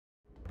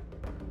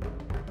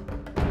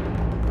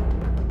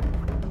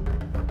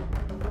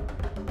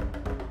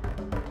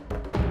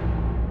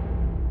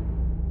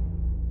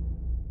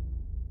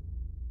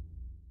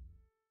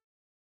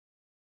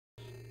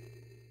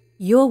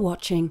You're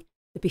watching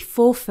the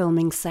Before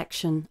Filming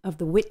section of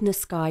the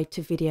Witness Guide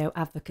to Video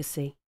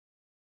Advocacy.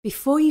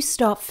 Before you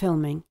start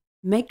filming,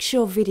 make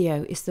sure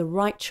video is the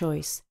right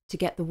choice to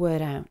get the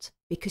word out,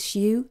 because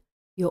you,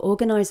 your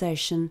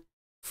organisation,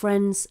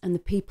 friends and the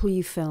people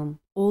you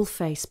film all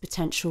face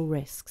potential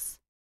risks.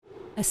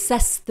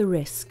 Assess the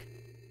risk.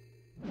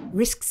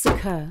 Risks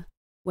occur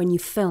when you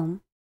film,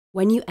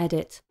 when you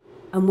edit,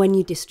 and when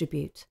you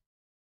distribute.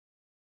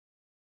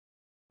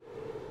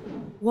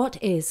 What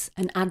is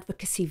an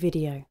advocacy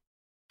video?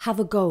 Have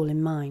a goal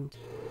in mind.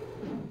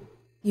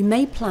 You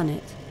may plan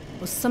it,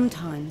 or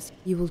sometimes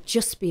you will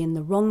just be in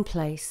the wrong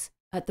place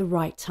at the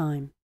right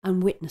time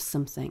and witness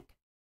something.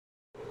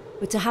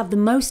 But to have the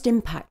most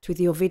impact with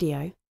your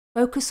video,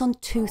 focus on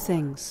two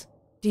things.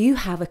 Do you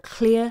have a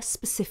clear,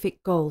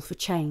 specific goal for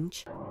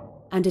change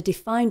and a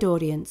defined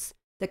audience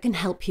that can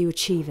help you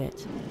achieve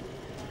it?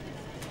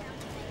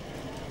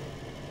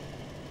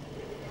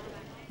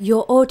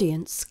 Your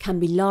audience can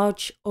be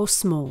large or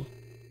small.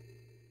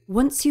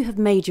 Once you have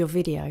made your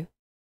video,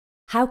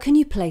 how can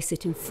you place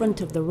it in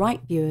front of the right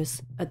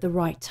viewers at the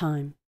right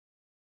time?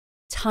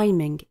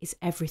 Timing is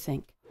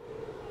everything.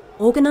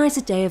 Organise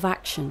a day of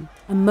action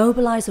and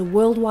mobilise a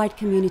worldwide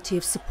community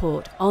of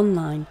support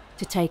online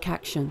to take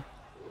action.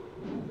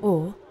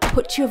 Or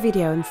put your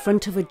video in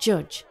front of a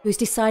judge who's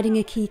deciding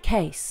a key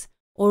case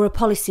or a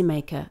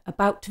policymaker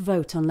about to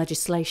vote on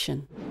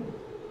legislation.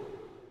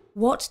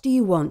 What do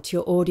you want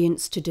your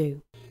audience to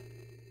do?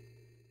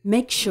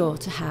 Make sure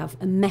to have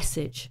a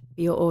message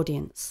for your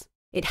audience.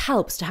 It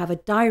helps to have a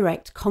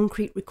direct,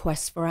 concrete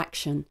request for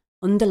action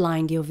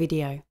underlying your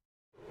video.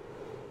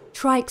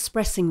 Try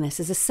expressing this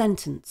as a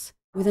sentence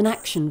with an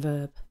action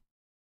verb.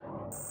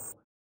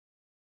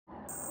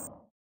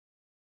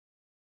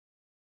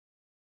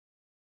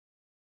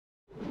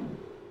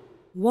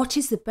 What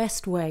is the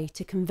best way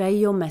to convey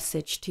your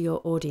message to your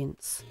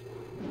audience?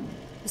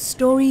 The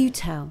story you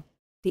tell,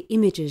 the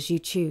images you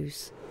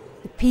choose,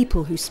 the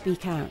people who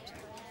speak out,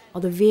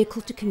 are the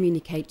vehicle to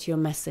communicate your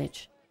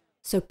message.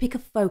 So pick a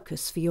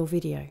focus for your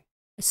video.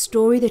 A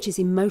story that is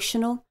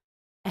emotional,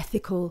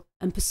 ethical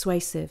and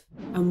persuasive,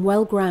 and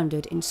well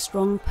grounded in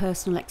strong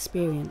personal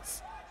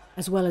experience,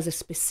 as well as a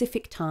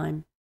specific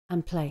time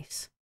and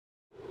place.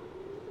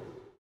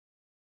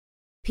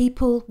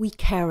 People we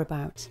care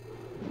about.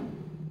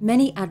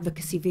 Many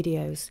advocacy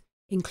videos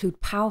include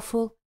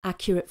powerful,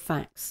 accurate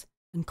facts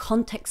and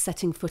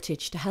context-setting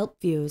footage to help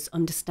viewers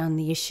understand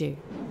the issue.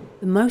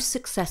 The most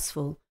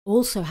successful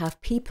also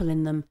have people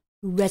in them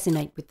who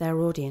resonate with their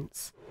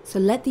audience. So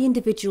let the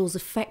individuals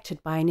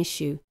affected by an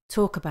issue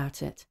talk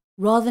about it,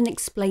 rather than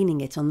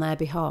explaining it on their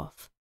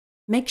behalf.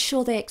 Make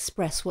sure they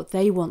express what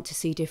they want to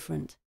see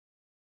different.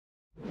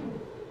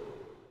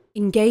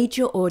 Engage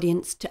your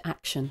audience to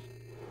action.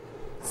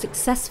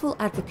 Successful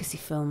advocacy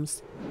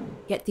films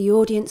get the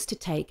audience to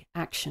take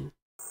action.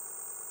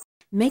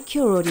 Make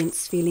your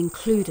audience feel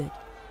included,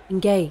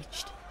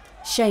 engaged,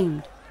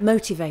 shamed,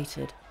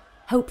 motivated,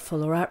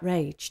 hopeful or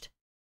outraged.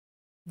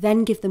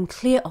 Then give them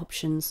clear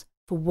options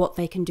for what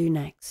they can do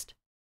next.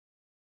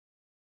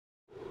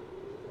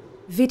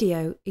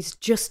 Video is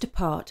just a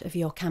part of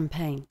your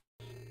campaign.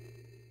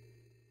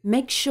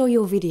 Make sure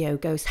your video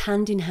goes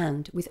hand in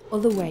hand with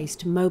other ways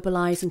to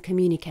mobilise and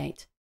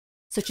communicate,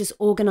 such as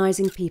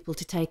organising people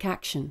to take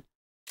action,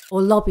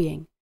 or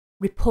lobbying,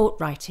 report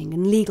writing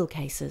and legal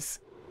cases.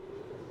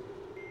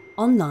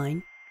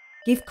 Online,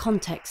 give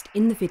context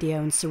in the video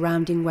and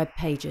surrounding web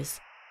pages,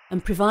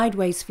 and provide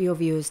ways for your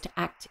viewers to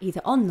act either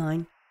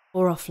online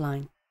or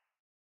offline.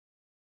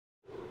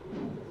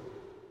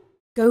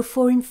 Go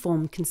for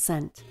informed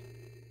consent.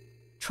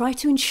 Try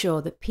to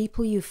ensure that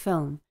people you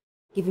film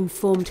give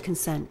informed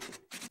consent.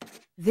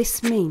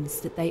 This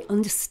means that they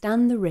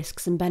understand the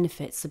risks and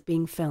benefits of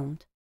being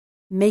filmed,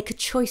 make a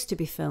choice to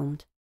be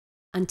filmed,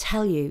 and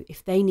tell you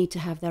if they need to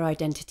have their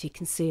identity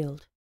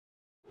concealed.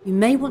 You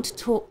may want to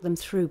talk them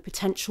through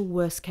potential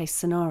worst-case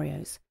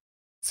scenarios,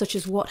 such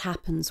as what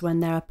happens when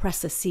their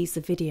oppressor sees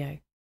the video.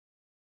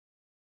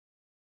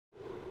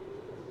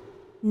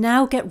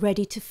 Now get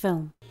ready to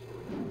film.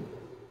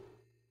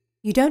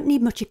 You don't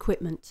need much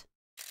equipment.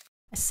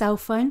 A cell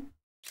phone,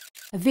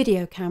 a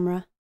video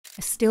camera,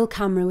 a still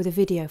camera with a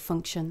video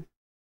function.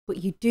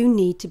 But you do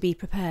need to be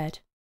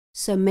prepared,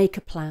 so make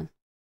a plan.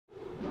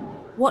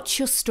 What's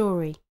your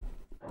story?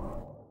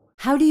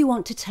 How do you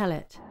want to tell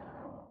it?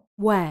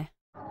 Where?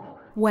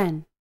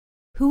 When?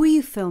 Who are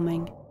you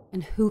filming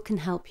and who can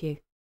help you?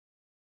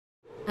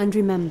 And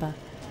remember,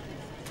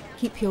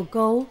 keep your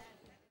goal,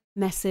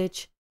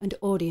 message and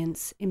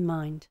audience in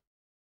mind.